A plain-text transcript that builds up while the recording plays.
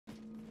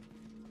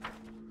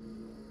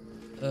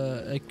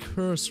a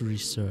curse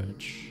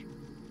research.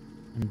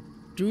 And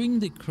doing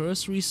the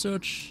curse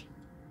research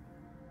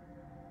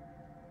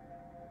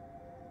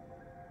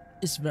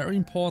is very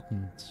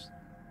important.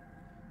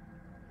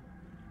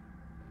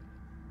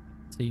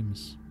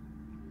 Seems.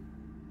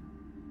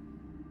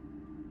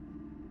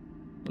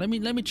 Let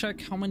me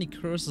check how many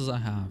curses I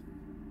have.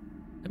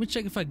 Let me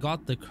check if I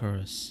got the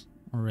curse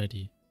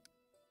already.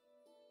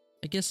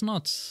 I guess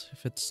not,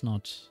 if it's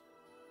not.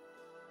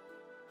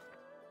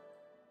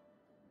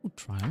 Ooh,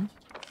 Triumph.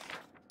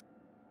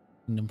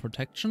 Kingdom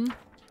Protection.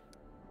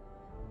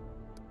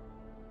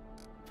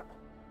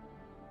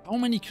 How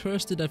many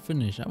curses did I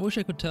finish? I wish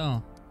I could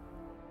tell.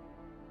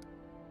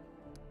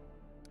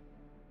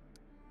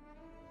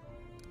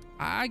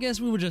 I guess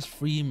we would just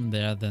free him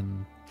there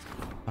then.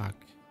 Fuck.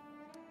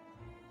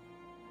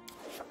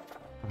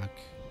 Fuck.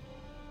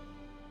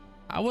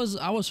 I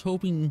was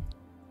hoping...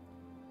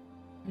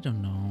 I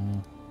don't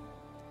know.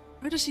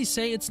 Why does he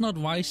say it's not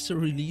wise to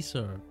release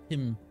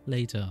him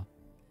later?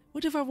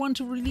 What if I want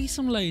to release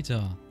him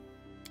later?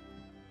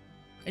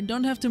 I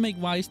don't have to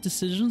make wise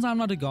decisions. I'm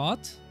not a god.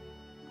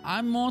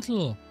 I'm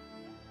mortal.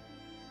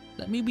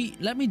 Let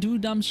me do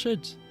dumb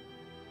shit.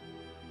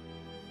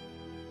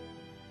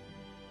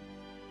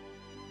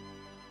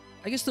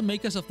 I guess the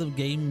makers of the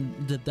game,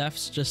 the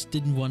devs, just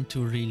didn't want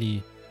to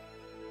really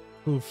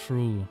pull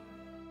through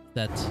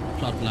that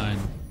plotline.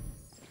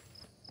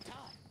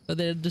 So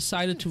they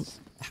decided to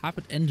have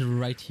it end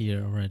right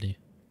here already.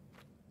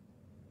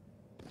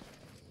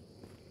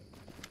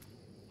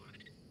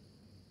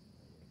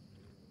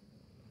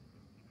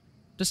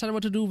 Decided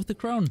what to do with the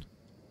crown.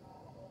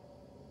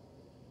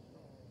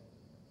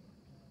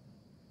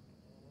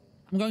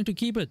 I'm going to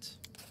keep it.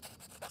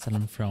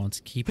 Salon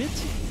frowns. Keep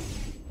it?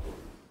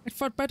 I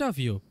thought better of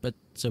you, but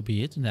so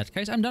be it. In that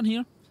case, I'm done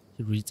here.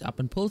 He reaches up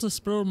and pulls a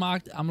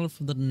spiral-marked amulet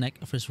from the neck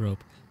of his robe.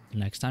 The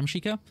next time,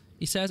 Sheikah,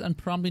 he says, and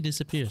promptly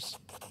disappears.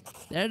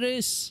 There it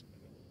is!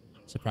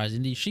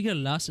 Surprisingly,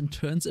 Sheikah laughs and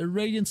turns a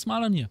radiant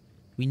smile on you.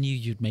 We knew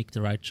you'd make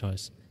the right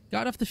choice.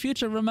 God of the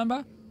future,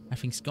 remember?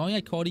 Everything's going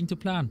according to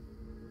plan.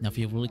 Now if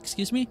you will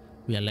excuse me,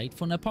 we are late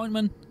for an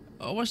appointment.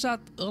 Oh, was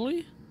that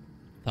early?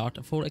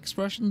 Thoughtful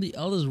expression, the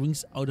elders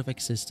rings out of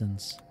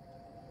existence.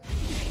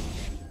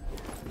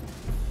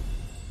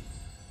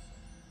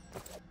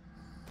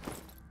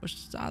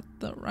 Was that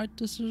the right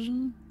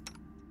decision?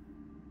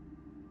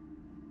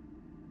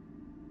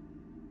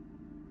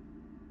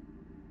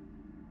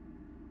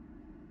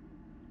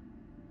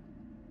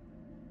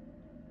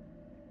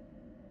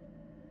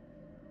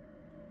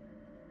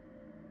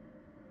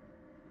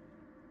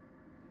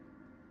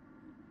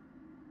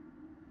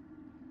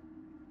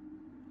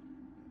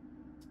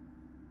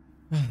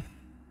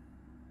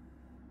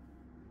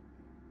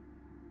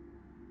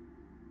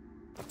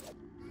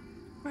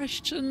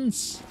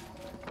 Questions.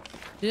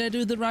 Did I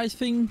do the right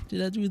thing?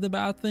 Did I do the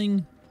bad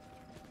thing?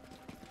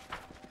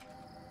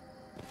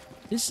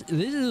 This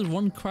is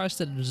one quest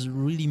that is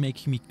really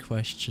making me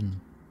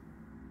question.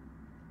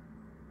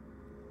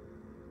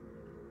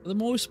 For the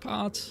most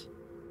part,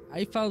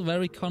 I felt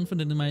very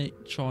confident in my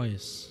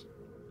choice.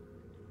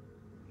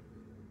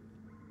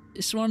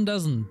 This one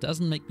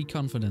doesn't make me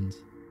confident.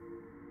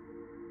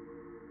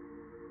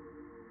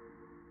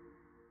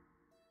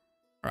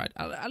 Alright,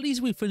 at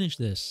least we finished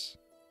this.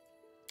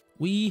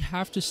 We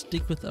have to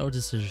stick with our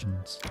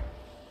decisions.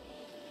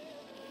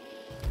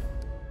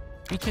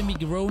 We can be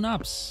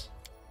grown-ups.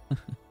 Oh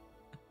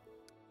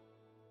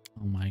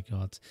my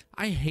god.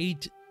 I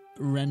hate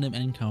random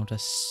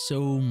encounters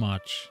so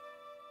much.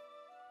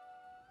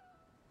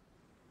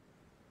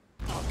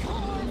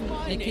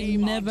 I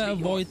can never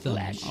avoid them.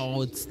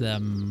 Oh, it's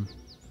them.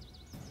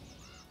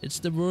 It's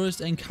the worst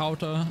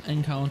encounter.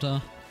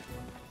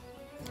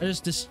 They're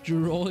just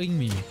destroying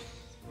me.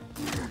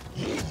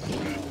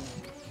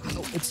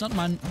 It's not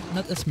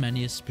as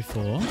many as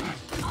before.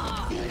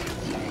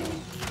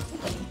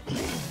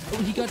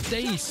 Oh, he got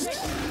dazed.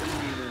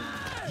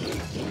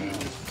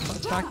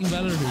 Attacking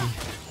Valerie.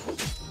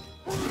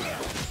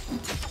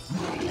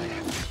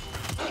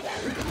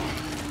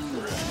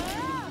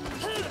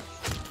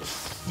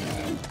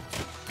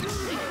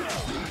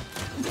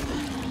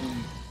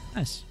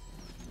 Nice.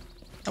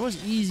 That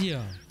was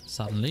easier,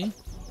 suddenly.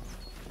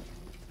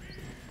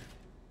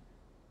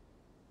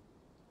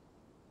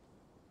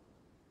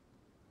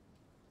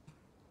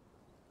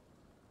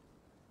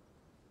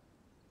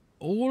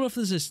 All of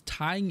this is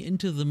tying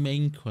into the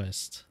main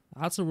quest.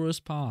 That's the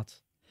worst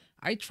part.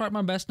 I tried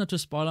my best not to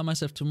spoil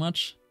myself too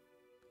much.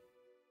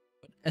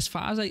 But as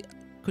far as I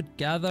could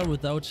gather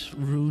without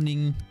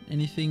ruining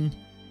anything,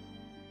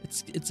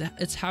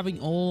 it's having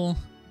all...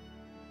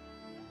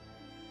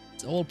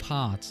 It's all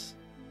part.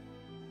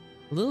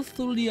 Little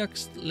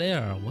Thuliak's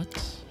lair, what?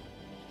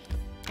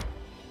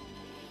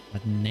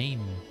 What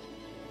name?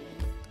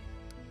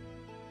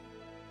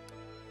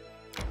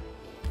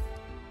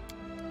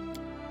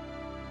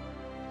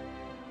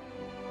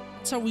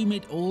 That's how we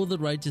made all the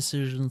right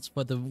decisions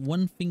for the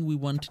one thing we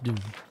want to do.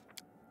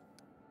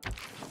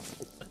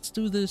 Let's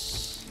do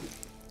this.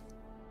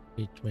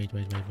 Wait.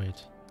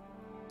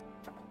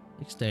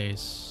 6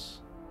 days.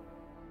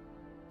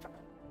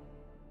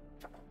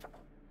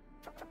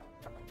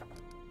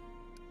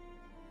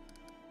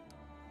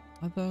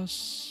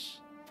 Others.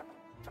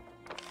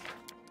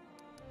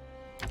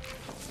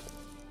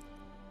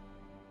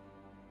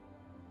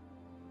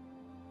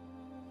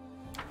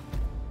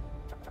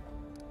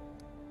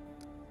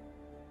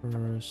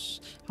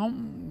 Curse. How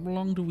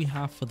long do we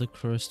have for the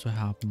curse to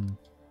happen?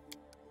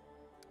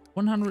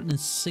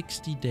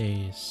 160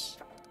 days.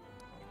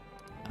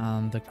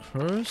 And the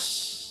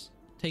curse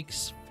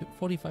takes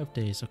 45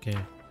 days. Okay.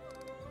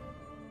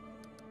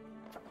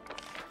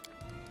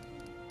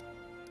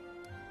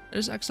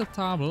 It's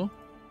acceptable.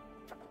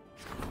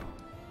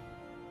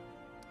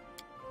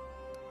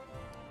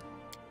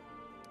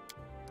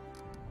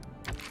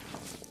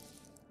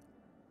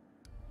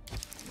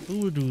 We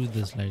will do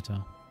this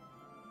later.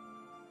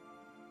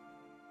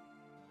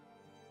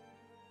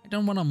 I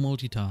don't want to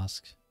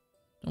multitask.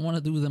 Don't want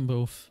to do them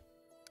both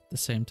at the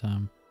same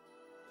time.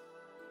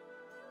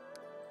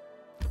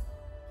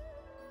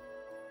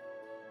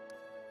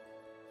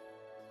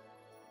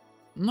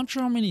 I'm not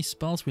sure how many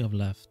spells we have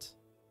left.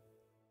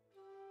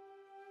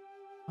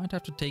 Might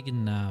have to take a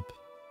nap.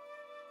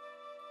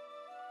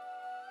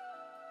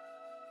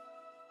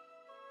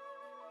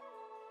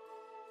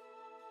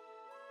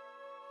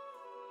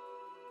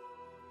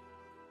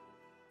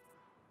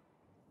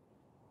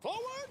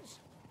 Forwards?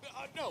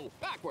 No,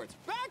 backwards.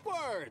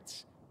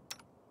 Backwards!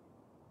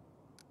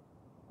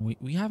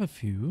 We have a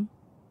few.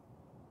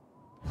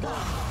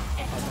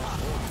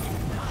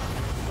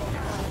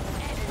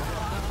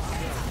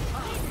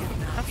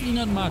 Actually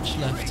not much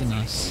left in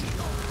us.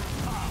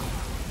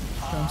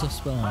 In terms of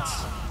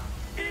spells.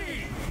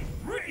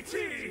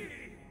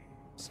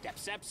 Step,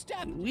 step,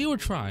 step! We will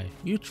try.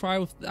 You try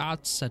with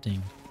that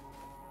setting.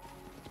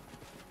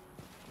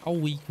 How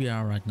weak we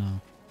are right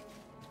now.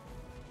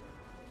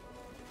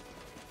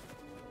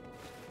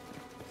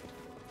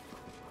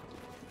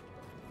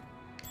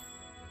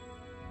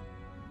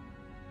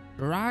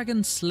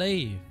 Dragon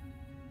Slave.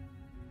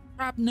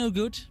 Crap, no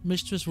good.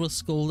 Mistress will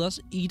scold us,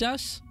 eat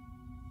us.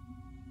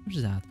 What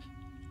is that?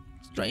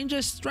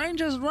 Strangers,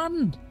 strangers,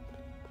 run!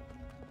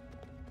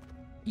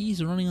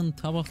 He's running on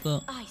top of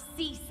the... I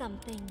see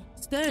something.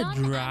 Is there a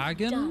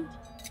dragon?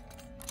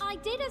 I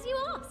did as you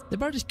asked. The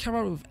bird is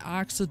covered with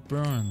acid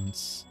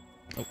burns.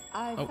 Oh,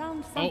 I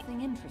found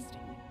something interesting.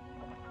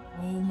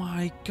 Oh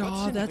my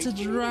god, that's a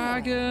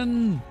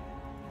dragon!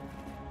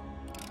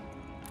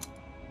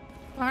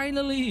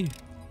 Finally!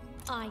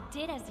 I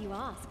did as you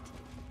asked.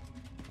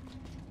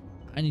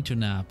 I need to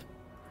nap.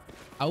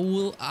 I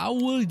will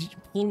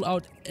pull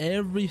out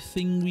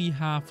everything we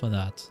have for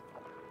that.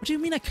 What do you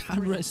mean I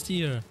can't rest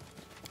here?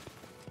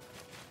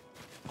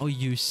 Oh,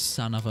 you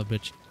son of a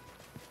bitch.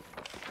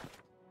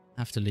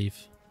 I have to leave.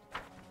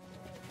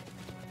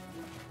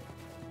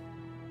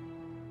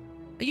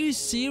 Are you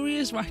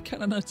serious? Why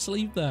can I not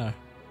sleep there?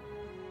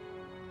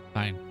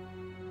 Fine.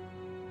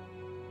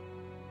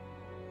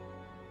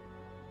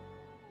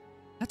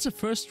 That's the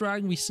first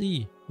dragon we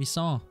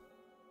saw.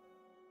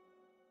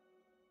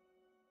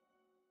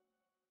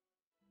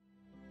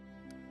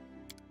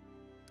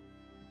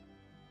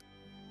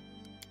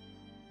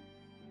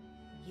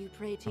 You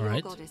pray to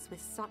your goddess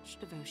with such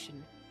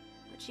devotion,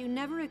 but you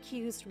never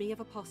accused me of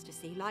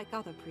apostasy like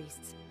other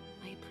priests.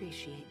 I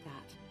appreciate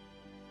that.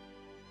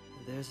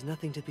 There's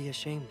nothing to be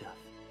ashamed of.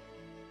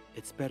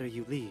 It's better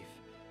you leave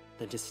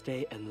than to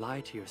stay and lie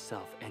to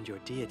yourself and your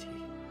deity.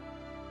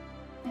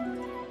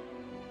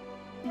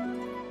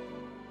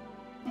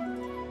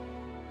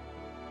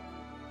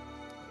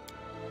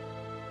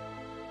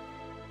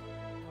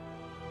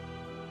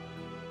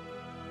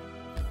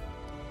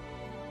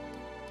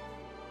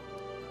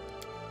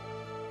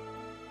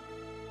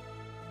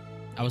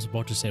 I was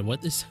about to say,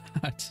 what is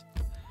that?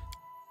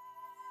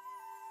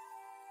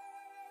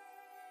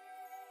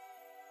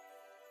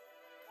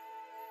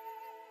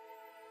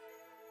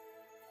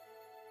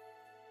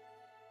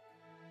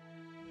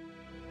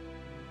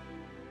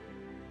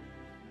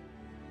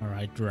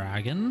 Alright,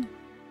 dragon.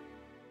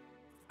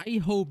 I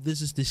hope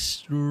this is the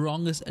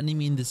strongest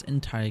enemy in this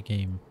entire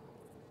game.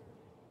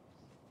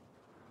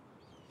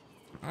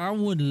 I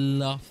would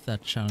love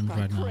that challenge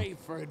right now. I crave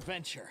for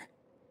adventure.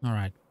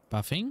 Alright,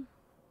 buffing.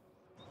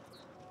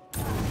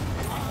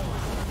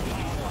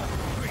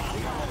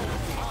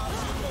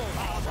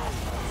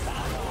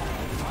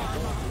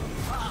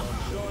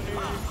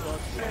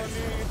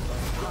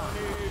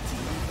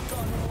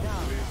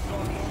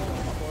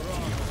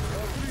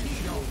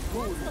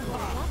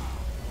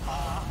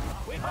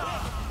 Quick,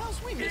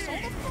 else we miss all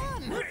the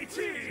fun.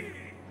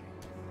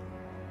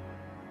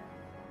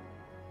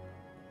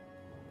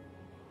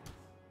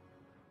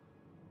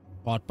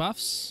 Bot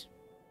buffs.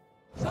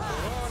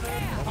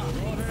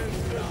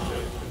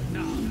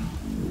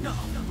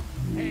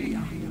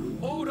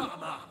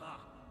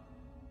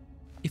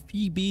 If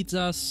he beats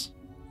us,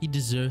 he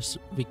deserves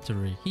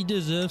victory. He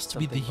deserves to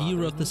be the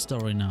hero of the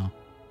story now.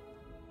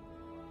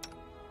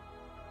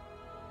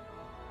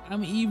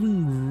 I'm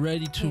even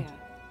ready to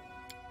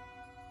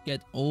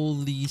get all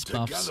these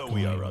buffs going.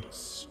 We are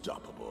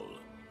unstoppable.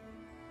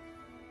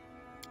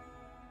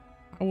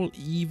 I will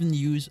even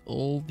use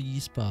all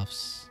these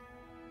buffs.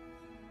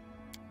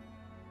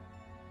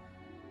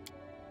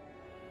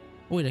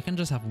 Oh, wait, I can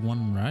just have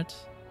one, right?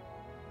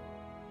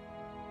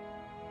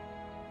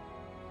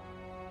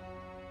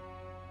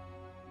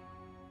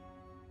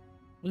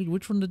 Wait,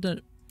 which one did that?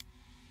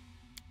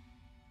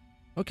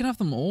 Oh, I can have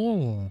them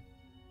all.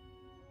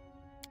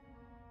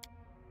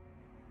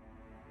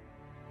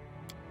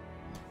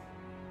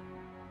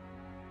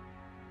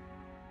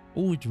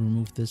 Oh, we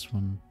remove this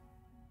one.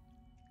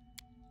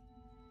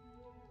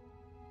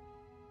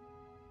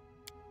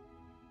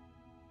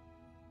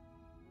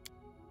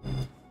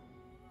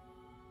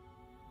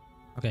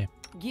 Okay.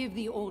 Give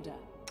the order.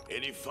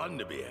 Any fun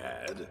to be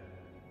had?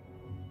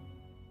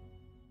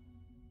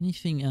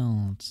 Anything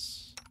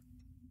else?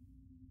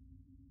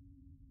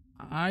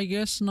 I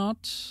guess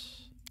not.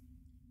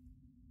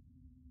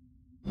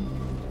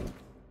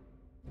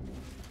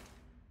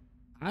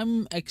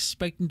 I'm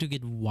expecting to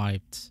get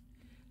wiped.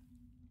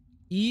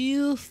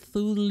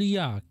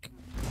 Ithiliak.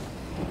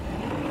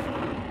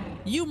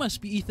 You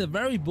must be either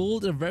very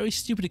bold or very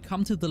stupid to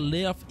come to the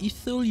lair of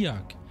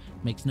Ithiliak.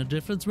 Makes no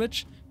difference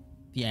which.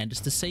 The end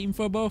is the same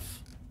for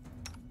both.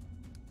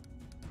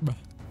 Bruh.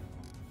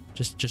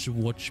 Just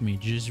watch me.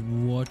 Just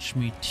watch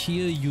me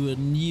tear you a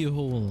new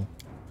hole.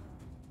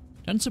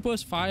 Don't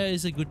suppose fire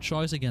is a good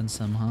choice against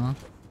them, huh?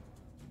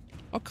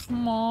 Oh,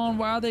 come on.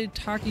 Why are they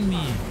attacking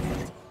me?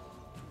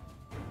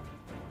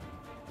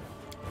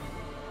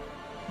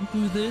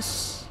 Do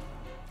this.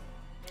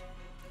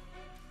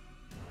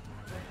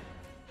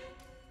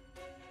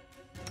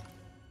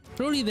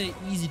 Surely they're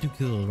easy to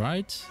kill,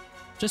 right?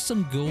 Just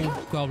some gold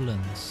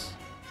goblins.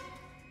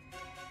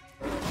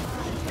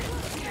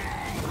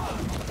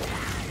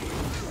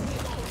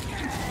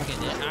 Okay,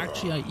 they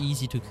actually are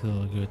easy to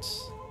kill. Good.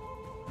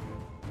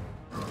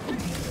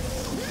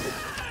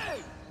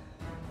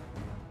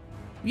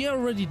 We are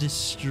already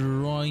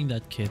destroying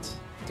that kid.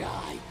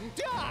 Die!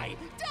 Die!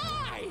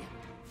 Die!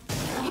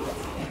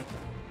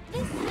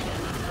 This is not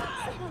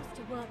supposed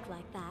to work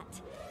like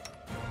that.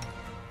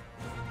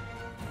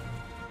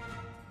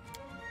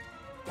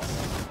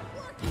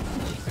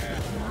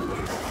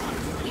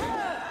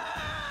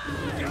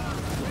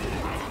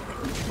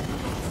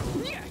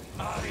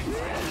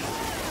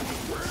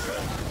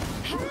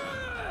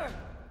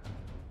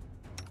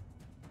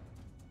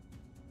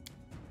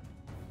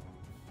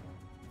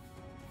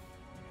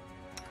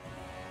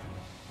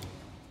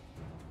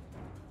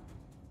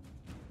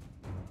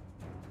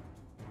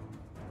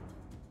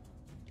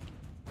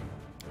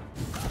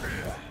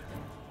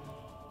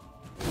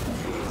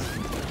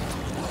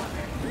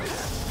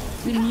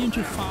 Immune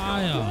to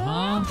fire,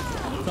 huh?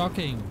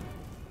 Shocking.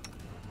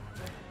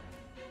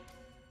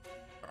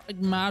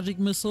 Right, magic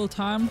missile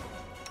time.